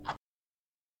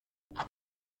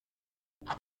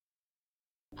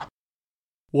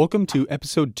Welcome to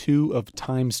episode 2 of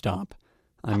Time Stop.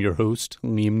 I'm your host,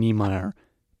 Liam Niemeyer.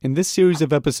 In this series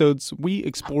of episodes, we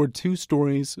explore 2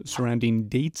 stories surrounding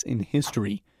dates in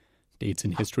history. Dates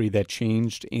in history that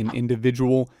changed an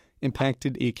individual,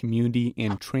 impacted a community,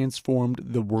 and transformed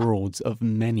the worlds of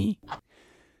many.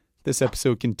 This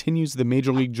episode continues the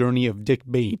major league journey of Dick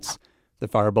Bates, the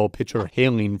fireball pitcher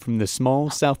hailing from the small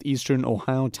southeastern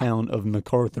Ohio town of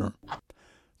McArthur.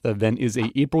 The event is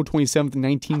a April 27,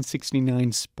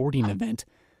 1969 sporting event.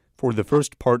 For the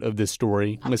first part of this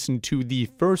story, listen to the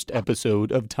first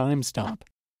episode of Time Stop.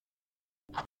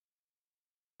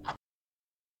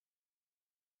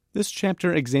 This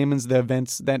chapter examines the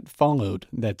events that followed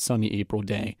that sunny April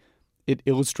day. It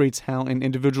illustrates how an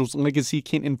individual's legacy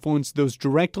can influence those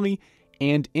directly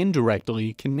and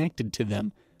indirectly connected to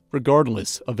them,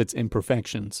 regardless of its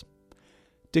imperfections.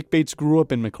 Dick Bates grew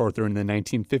up in McArthur in the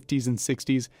 1950s and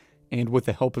 60s, and with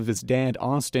the help of his dad,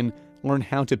 Austin, learned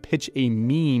how to pitch a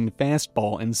mean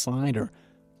fastball and slider.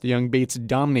 The young Bates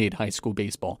dominated high school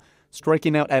baseball,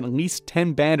 striking out at least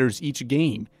 10 batters each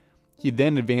game. He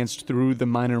then advanced through the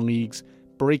minor leagues,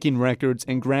 breaking records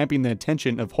and grabbing the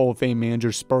attention of Hall of Fame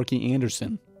manager Sparky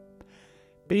Anderson.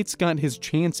 Bates got his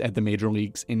chance at the major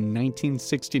leagues in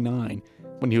 1969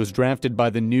 when he was drafted by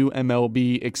the new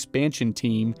MLB expansion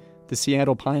team, the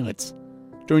Seattle Pilots.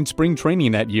 During spring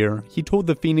training that year, he told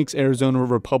the Phoenix, Arizona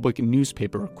Republic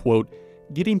newspaper, quote,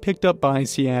 "Getting picked up by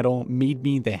Seattle made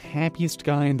me the happiest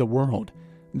guy in the world.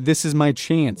 This is my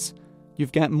chance.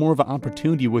 You've got more of an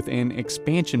opportunity with an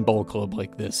expansion ball club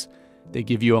like this. They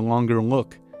give you a longer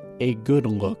look, a good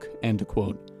look," end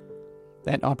quote.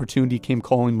 That opportunity came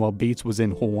calling while Bates was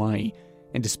in Hawaii,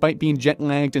 and despite being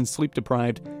jet-lagged and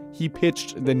sleep-deprived, he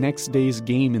pitched the next day's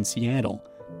game in Seattle.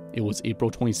 It was April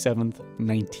 27,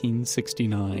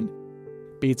 1969.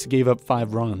 Bates gave up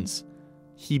 5 runs.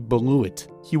 He blew it.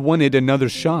 He wanted another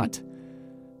shot.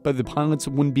 But the Pilots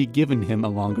wouldn't be giving him a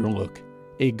longer look,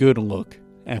 a good look,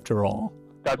 after all.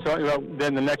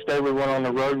 Then the next day we went on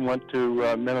the road and went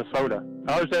to Minnesota.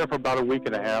 I was there for about a week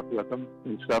and a half with them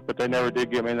and stuff, but they never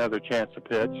did give me another chance to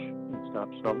pitch and stuff.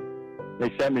 So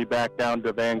they sent me back down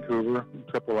to Vancouver,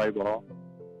 AAA ball.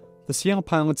 The Seattle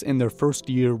Pilots in their first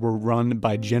year were run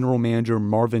by general manager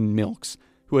Marvin Milks,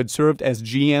 who had served as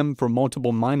GM for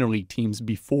multiple minor league teams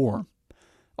before.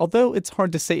 Although it's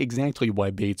hard to say exactly why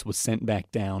Bates was sent back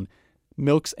down,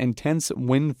 Milks' intense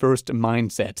win-first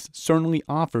mindset certainly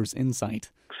offers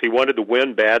insight. He wanted to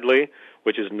win badly,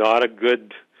 which is not a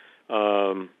good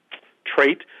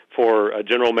trait for a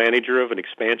general manager of an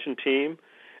expansion team.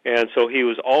 And so he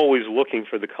was always looking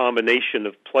for the combination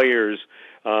of players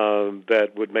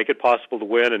that would make it possible to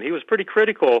win. And he was pretty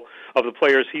critical of the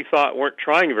players he thought weren't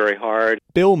trying very hard.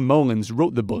 Bill Mullins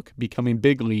wrote the book, Becoming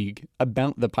Big League,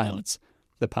 about the Pilots.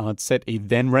 The Pilots set a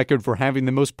then record for having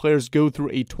the most players go through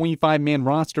a 25-man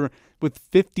roster with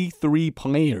 53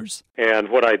 players. And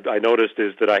what I noticed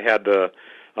is that I had a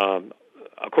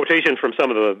quotation from some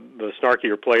of the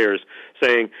snarkier players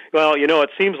saying, well, you know,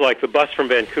 it seems like the bus from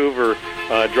Vancouver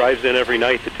drives in every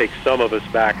night to take some of us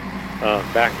back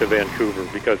to Vancouver,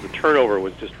 because the turnover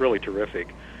was just really terrific.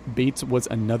 Bates was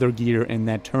another gear in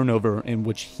that turnover in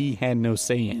which he had no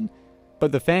say in.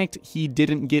 But the fact he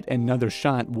didn't get another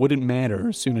shot wouldn't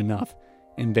matter soon enough.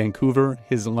 In Vancouver,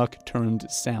 his luck turned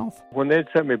south. When they'd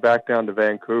sent me back down to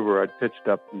Vancouver, I'd pitched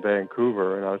up in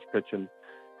Vancouver, and I was pitching,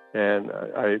 and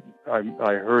I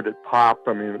heard it pop,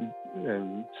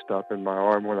 and stuff in my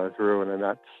arm when I threw, and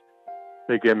then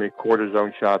they gave me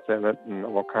cortisone shots in it and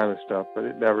all kind of stuff, but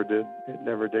it never did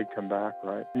come back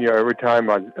right. You know, every time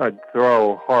I'd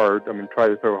throw hard, try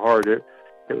to throw hard, it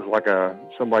was like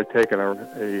somebody taking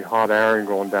a hot iron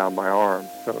going down my arm.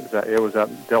 So it was that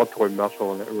deltoid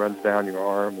muscle, and it runs down your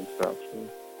arm and stuff. So.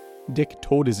 Dick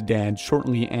told his dad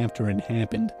shortly after it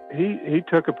happened. He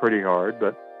took it pretty hard,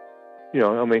 but he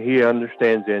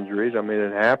understands injuries.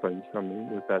 It happens.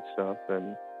 With that stuff,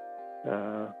 and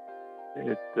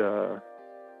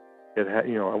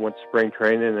I went to spring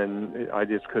training, and I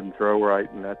just couldn't throw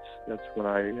right, and that's when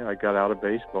I got out of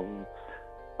baseball.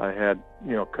 I had,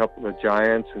 a couple of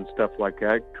giants and stuff like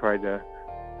that tried to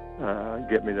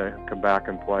get me to come back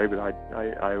and play, but I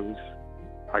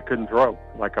couldn't throw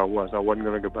like I was. I wasn't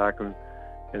going to go back and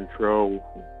throw,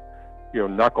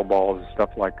 knuckleballs and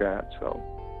stuff like that. So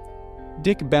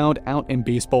Dick bowed out in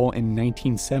baseball in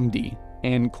 1970,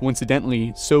 and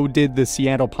coincidentally, so did the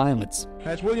Seattle Pilots.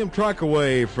 That's William Truck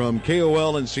away from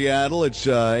KOL in Seattle. It's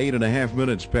 8.5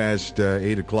 minutes past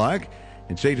 8 o'clock.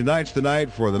 And say tonight's the night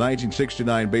for the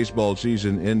 1969 baseball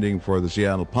season ending for the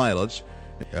Seattle Pilots.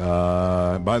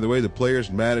 By the way, the players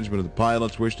and management of the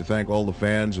Pilots wish to thank all the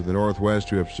fans of the Northwest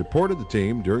who have supported the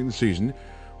team during the season.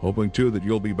 hoping, too, that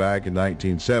you'll be back in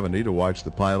 1970 to watch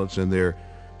the Pilots in their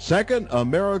second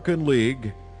American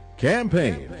League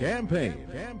campaign.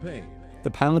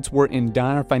 The Pilots were in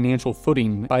dire financial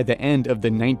footing by the end of the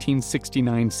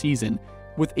 1969 season,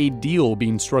 with a deal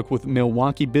being struck with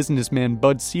Milwaukee businessman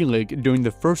Bud Selig during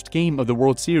the first game of the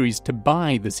World Series to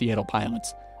buy the Seattle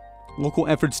Pilots. Local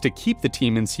efforts to keep the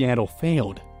team in Seattle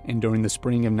failed, and during the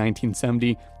spring of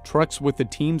 1970, trucks with the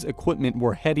team's equipment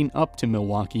were heading up to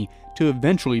Milwaukee to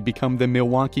eventually become the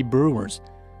Milwaukee Brewers.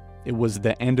 It was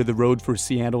the end of the road for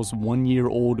Seattle's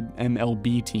one-year-old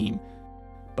MLB team,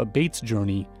 but Bates'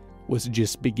 journey was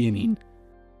just beginning.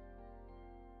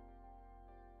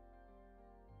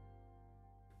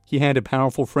 He had a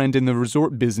powerful friend in the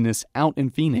resort business out in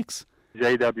Phoenix.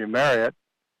 J.W. Marriott,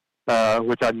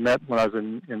 which I met when I was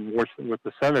in Washington with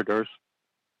the Senators.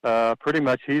 Pretty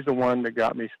much he's the one that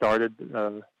got me started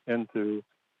into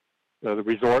the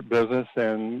resort business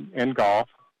and golf.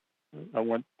 I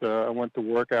went to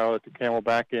work out at the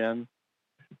Camelback Inn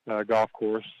golf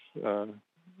course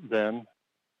then,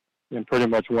 and pretty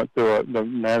much went through the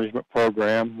management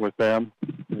program with them.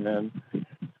 And then,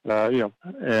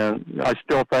 and I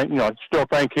still thank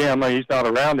him. He's not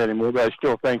around anymore, but I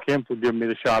still thank him for giving me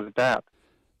the shot at that.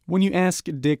 When you ask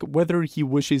Dick whether he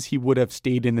wishes he would have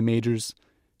stayed in the majors,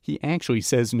 he actually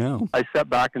says no. I step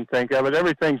back and think of it.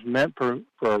 Everything's meant for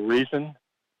a reason.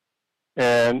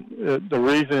 And the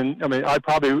reason, I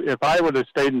probably, if I would have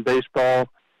stayed in baseball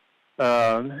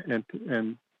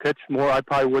and pitched more, I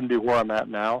probably wouldn't be where I'm at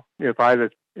now. If I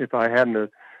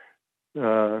hadn't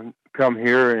come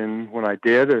here and when I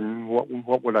did, and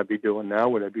what would I be doing now?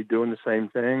 Would I be doing the same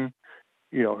thing?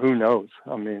 Who knows?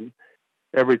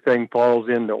 Everything falls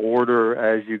into order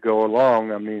as you go along.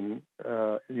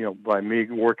 By me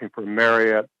working for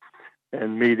Marriott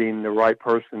and meeting the right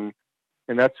person,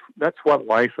 and that's what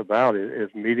life's about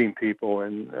is meeting people.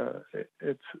 And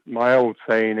it's my old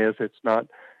saying is it's not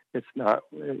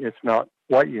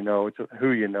what you know, it's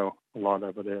who you know. A lot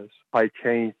of it is.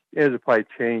 If I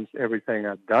changed everything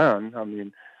I've done.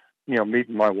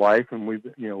 Meeting my wife, and we've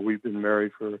been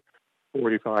married for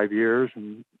 45 years,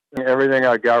 and everything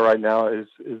I got right now is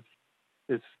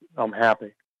I'm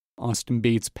happy. Austin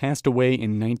Bates passed away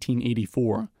in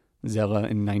 1984, Zella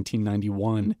in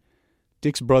 1991.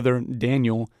 Dick's brother,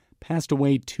 Daniel, passed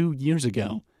away 2 years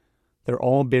ago. They're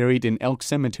all buried in Elk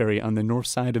Cemetery on the north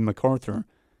side of McArthur.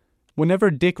 Whenever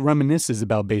Dick reminisces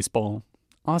about baseball,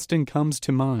 Austin comes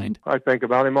to mind. I think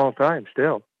about him all the time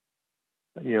still.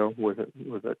 I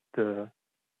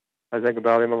think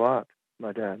about him a lot,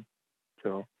 my dad.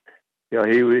 So, he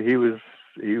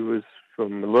was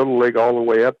from the Little League all the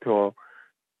way up to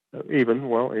even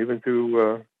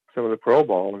through some of the pro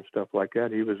ball and stuff like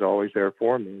that. He was always there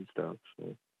for me and stuff.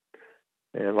 So,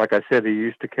 and like I said, he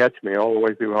used to catch me all the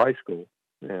way through high school.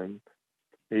 And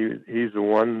he's the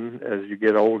one, as you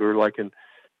get older, like in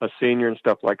a senior and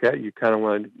stuff like that, you kind of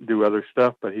want to do other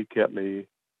stuff, but he kept me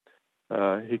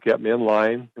in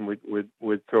line, and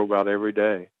we'd throw about every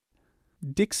day.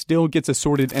 Dick still gets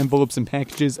assorted envelopes and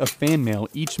packages of fan mail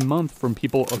each month from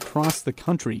people across the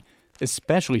country,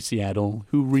 especially Seattle,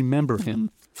 who remember him.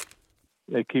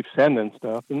 They keep sending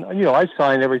stuff, and I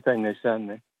sign everything they send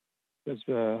me. Because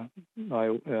my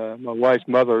wife's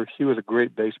mother, she was a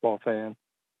great baseball fan,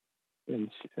 and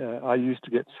I used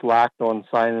to get slacked on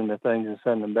signing the things and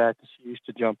sending them back. And she used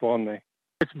to jump on me.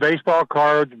 It's baseball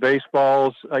cards,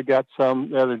 baseballs. I got some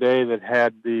the other day that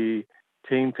had the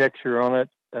team picture on it.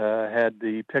 Had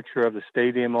the picture of the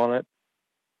stadium on it,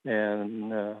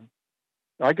 and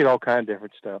I get all kinds of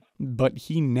different stuff. But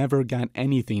he never got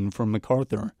anything from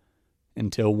McArthur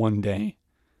until one day.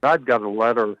 I'd got a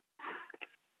letter,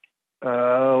 it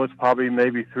was probably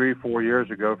maybe 3 or 4 years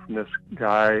ago, from this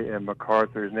guy in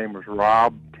McArthur. His name was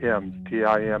Rob Timms,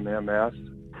 Timms.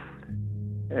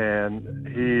 And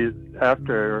he,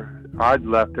 after I'd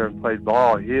left there and played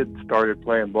ball, he had started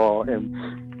playing ball, and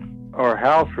our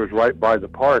house was right by the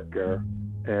park there,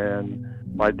 and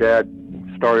my dad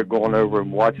started going over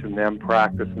and watching them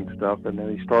practice and stuff, and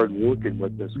then he started working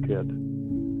with this kid.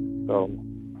 So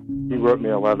he wrote me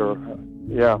a letter.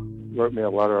 Wrote me a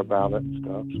letter about it and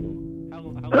stuff. So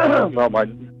how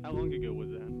long ago was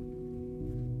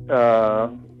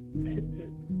that?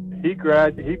 He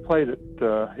played at.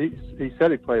 He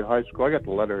said he played high school. I got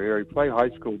the letter here. He played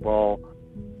high school ball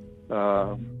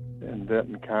in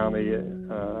Denton County in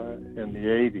the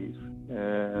 80s,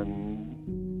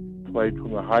 and played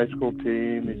from the high school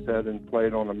team, he said, and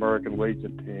played on the American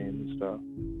Legion team and stuff.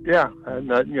 Yeah,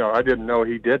 and I didn't know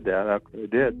he did that after he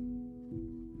did.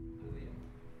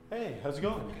 Hey, how's it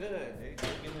going? Good. Hey,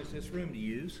 giving us this room to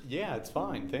use. Yeah, it's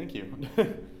fine, thank you.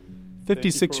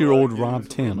 56-year-old Rob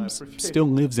Timms still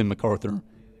lives in McArthur.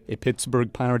 A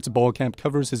Pittsburgh Pirates ball cap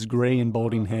covers his gray and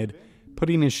balding head,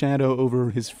 putting a shadow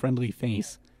over his friendly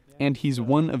face. And he's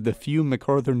one of the few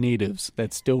McArthur natives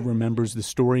that still remembers the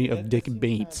story of Dick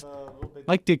Bates.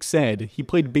 Like Dick said, he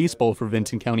played baseball for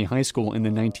Vincent County High School in the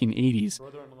 1980s,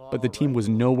 but the team was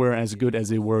nowhere as good as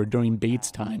they were during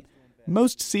Bates' time.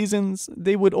 Most seasons,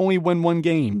 they would only win one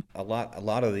game. A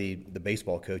lot of the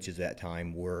baseball coaches at that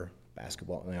time were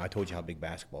basketball. I told you how big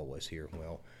basketball was here.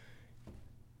 Well,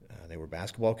 they were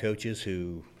basketball coaches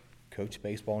who coached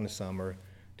baseball in the summer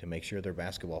to make sure their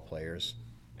basketball players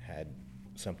had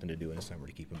something to do in the summer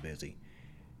to keep them busy.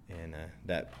 And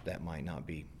that might not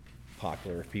be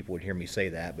popular if people would hear me say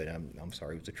that, but I'm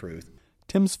sorry, it's the truth.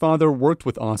 Tim's father worked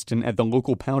with Austin at the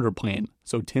local powder plant,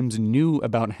 so Tim's knew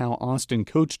about how Austin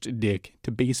coached Dick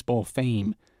to baseball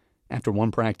fame. After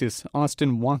one practice,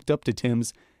 Austin walked up to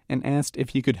Tim's and asked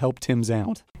if he could help Tim's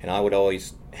out. And I would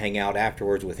always hang out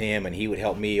afterwards with him, and he would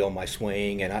help me on my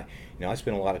swing. And I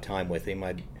spent a lot of time with him.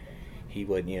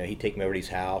 He'd take me over to his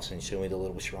house and show me the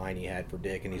little shrine he had for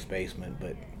Dick in his basement.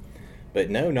 But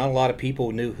no, not a lot of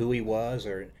people knew who he was.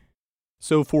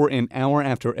 So for an hour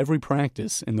after every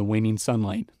practice in the waning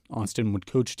sunlight, Austin would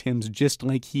coach Tim's just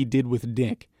like he did with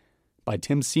Dick. By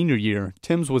Tim's senior year,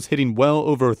 Tim's was hitting well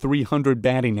over 300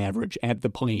 batting average at the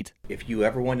plate. If you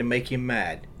ever wanted to make him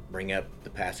mad, bring up the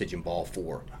passage in ball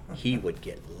 4. He would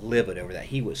get livid over that.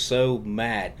 He was so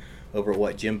mad over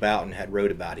what Jim Bouton had wrote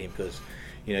about him because,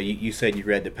 you said you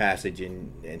read the passage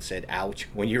and said, ouch,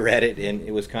 when you read it. And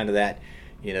it was kind of that,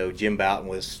 Jim Bouton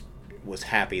was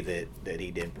happy that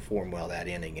he didn't perform well that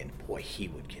inning, and boy, he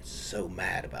would get so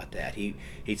mad about that. He'd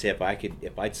say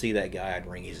if I'd see that guy, I'd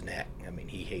wring his neck. I mean,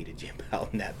 he hated Jim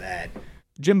Bouton that bad.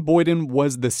 Jim Boyden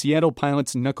was the Seattle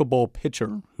Pilots knuckleball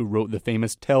pitcher who wrote the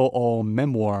famous tell-all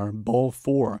memoir Ball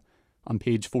 4. On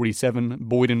page 47,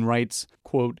 Boyden writes,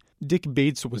 quote, "Dick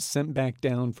Bates was sent back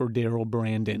down for Darrell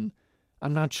Brandon.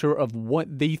 I'm not sure of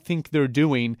what they think they're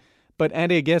doing, but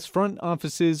I guess front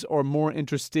offices are more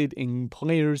interested in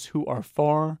players who are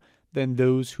far than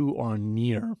those who are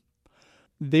near.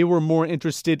 They were more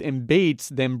interested in Bates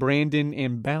than Brandon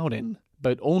and Bowden,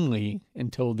 but only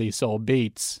until they saw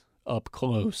Bates up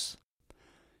close."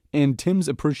 And Tim's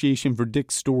appreciation for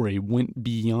Dick's story went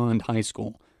beyond high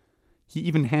school. He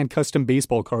even had custom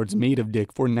baseball cards made of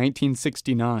Dick for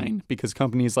 1969 because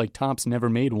companies like Topps never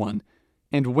made one.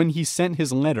 And when he sent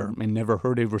his letter and never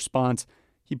heard a response,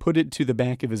 he put it to the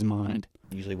back of his mind.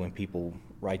 Usually when people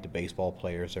write to baseball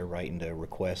players, they're writing to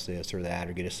request this or that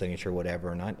or get a signature or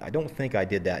whatever. And I don't think I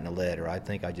did that in a letter. I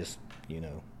think I just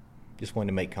wanted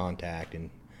to make contact and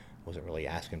wasn't really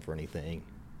asking for anything.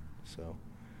 So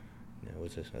it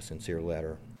was a sincere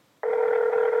letter.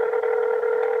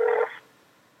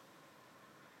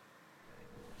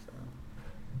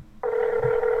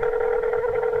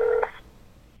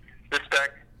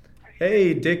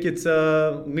 Hey, Dick, it's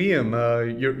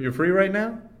Liam. You're free right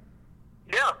now?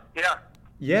 Yeah.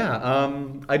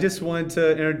 Yeah. I just wanted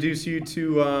to introduce you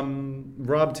to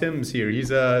Rob Timms here. He's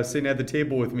sitting at the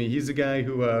table with me. He's the guy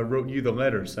who wrote you the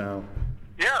letter. So.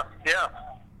 Yeah.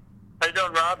 How you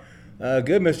doing, Rob?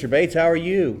 Good, Mr. Bates. How are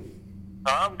you?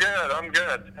 I'm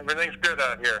good. Everything's good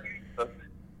out here.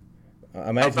 I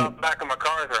imagine. How about back in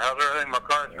McArthur? How's everything in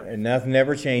McArthur? Nothing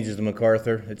ever changes in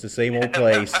McArthur. It's the same old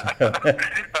place.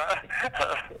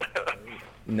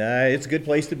 Nah, it's a good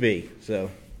place to be. So.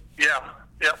 Yeah.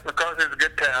 McArthur's a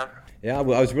good town. Yeah, I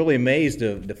was really amazed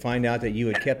to find out that you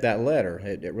had kept that letter.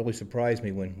 It really surprised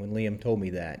me when Liam told me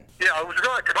that. Yeah, I was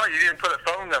going to call you. You didn't put a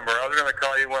phone number. I was going to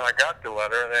call you when I got the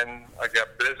letter, and then I got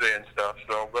busy and stuff.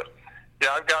 So, but yeah,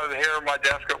 I've got it here on my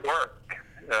desk at work.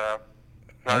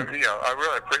 I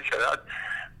really appreciate it.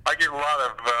 I get a lot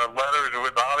of letters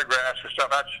with autographs and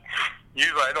stuff.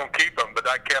 Usually I don't keep them, but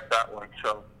I kept that one.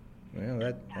 So.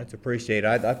 Well, that's appreciated.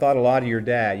 I thought a lot of your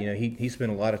dad. He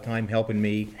spent a lot of time helping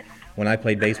me when I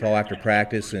played baseball after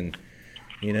practice, and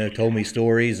told me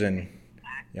stories, and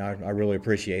I really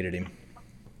appreciated him.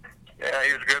 Yeah,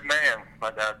 he was a good man.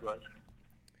 My dad was.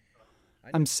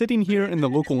 I'm sitting here in the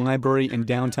local library in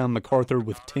downtown McArthur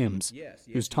with Timms,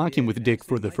 who's talking with Dick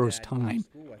for the first time.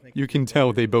 You can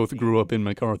tell they both grew up in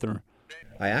McArthur.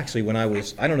 I actually,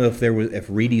 I don't know if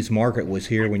Reedy's Market was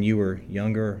here when you were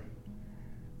younger,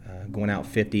 going out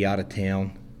 50 out of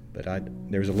town, but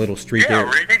there was a little street there.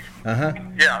 Yeah, Reedy's? Uh-huh.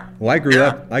 Yeah. Well,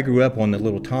 I grew up on the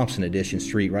little Thompson Edition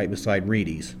street right beside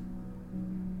Reedy's.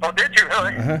 Oh, did you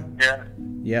really? Uh-huh. Yeah.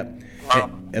 Yep.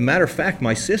 Wow. As a matter of fact,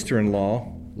 my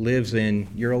sister-in-law lives in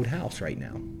your old house right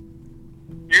now.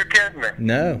 You're kidding me?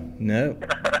 No.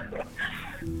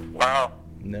 Wow.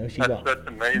 No, That's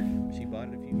amazing. She bought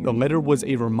it a few The letter was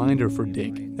a reminder for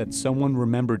Dick that someone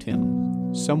remembered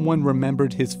him. Someone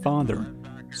remembered his father.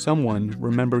 Someone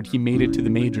remembered he made it to the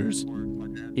majors.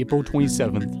 April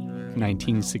 27th,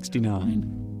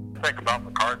 1969. I think about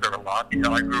McArthur a lot.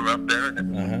 I grew up there,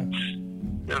 and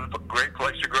it was a great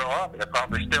place to grow up, and it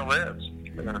probably still is.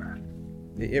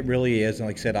 It really is. And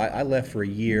like I said, I left for a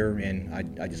year, and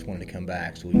I just wanted to come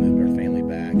back, so we moved our family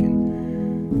back.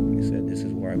 And like I said, this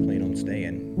is where I plan on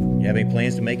staying. You have any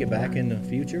plans to make it back in the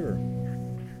future? Or?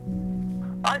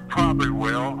 I probably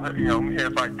will.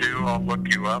 If I do, I'll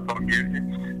look you up. I'll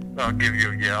give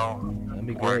you a yell. That'd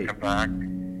be when great. I come back.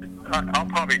 I'll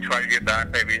probably try to get back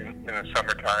maybe in the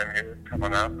summertime here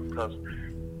coming up, because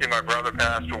my brother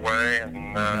passed away,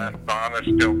 and Donna's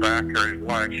still back, or his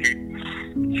wife. She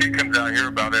comes out here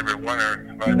about every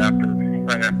winter right after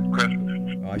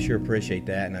Christmas. Well, I sure appreciate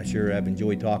that, and I sure have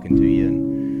enjoyed talking to you.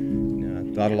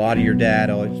 And thought a lot of your dad.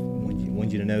 I always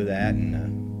wanted you to know that.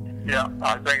 And yeah,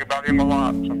 I think about him a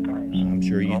lot sometimes. I'm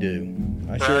sure you do.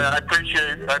 I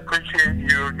appreciate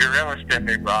your interest in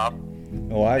me, Bob.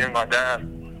 Oh, you and my dad.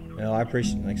 Well, like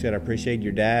I said, I appreciate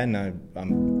your dad, and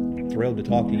I'm thrilled to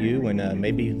talk to you, and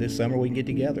maybe this summer we can get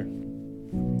together.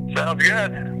 Sounds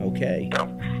good. Okay.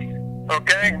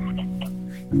 Okay.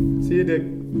 See you, Dick.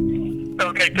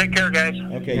 Okay, take care, guys.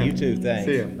 Okay, you too. Thanks.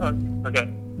 See you. Okay,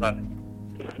 bye.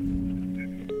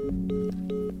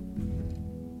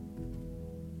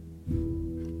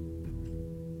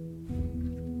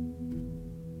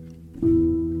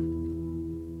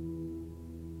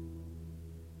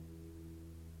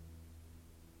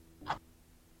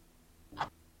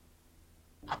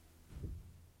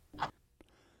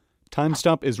 Time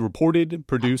Stop is reported,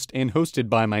 produced, and hosted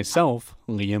by myself,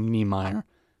 Liam Niemeyer.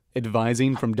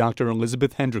 Advising from Dr.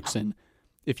 Elizabeth Hendrickson.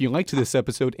 If you liked this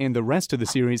episode and the rest of the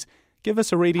series, give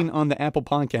us a rating on the Apple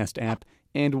Podcast app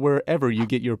and wherever you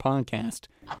get your podcast.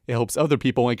 It helps other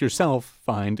people like yourself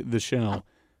find the show.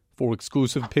 For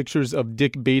exclusive pictures of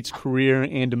Dick Bates' career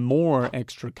and more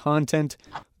extra content,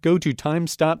 go to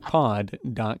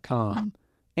timestoppod.com.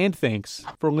 And thanks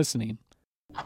for listening.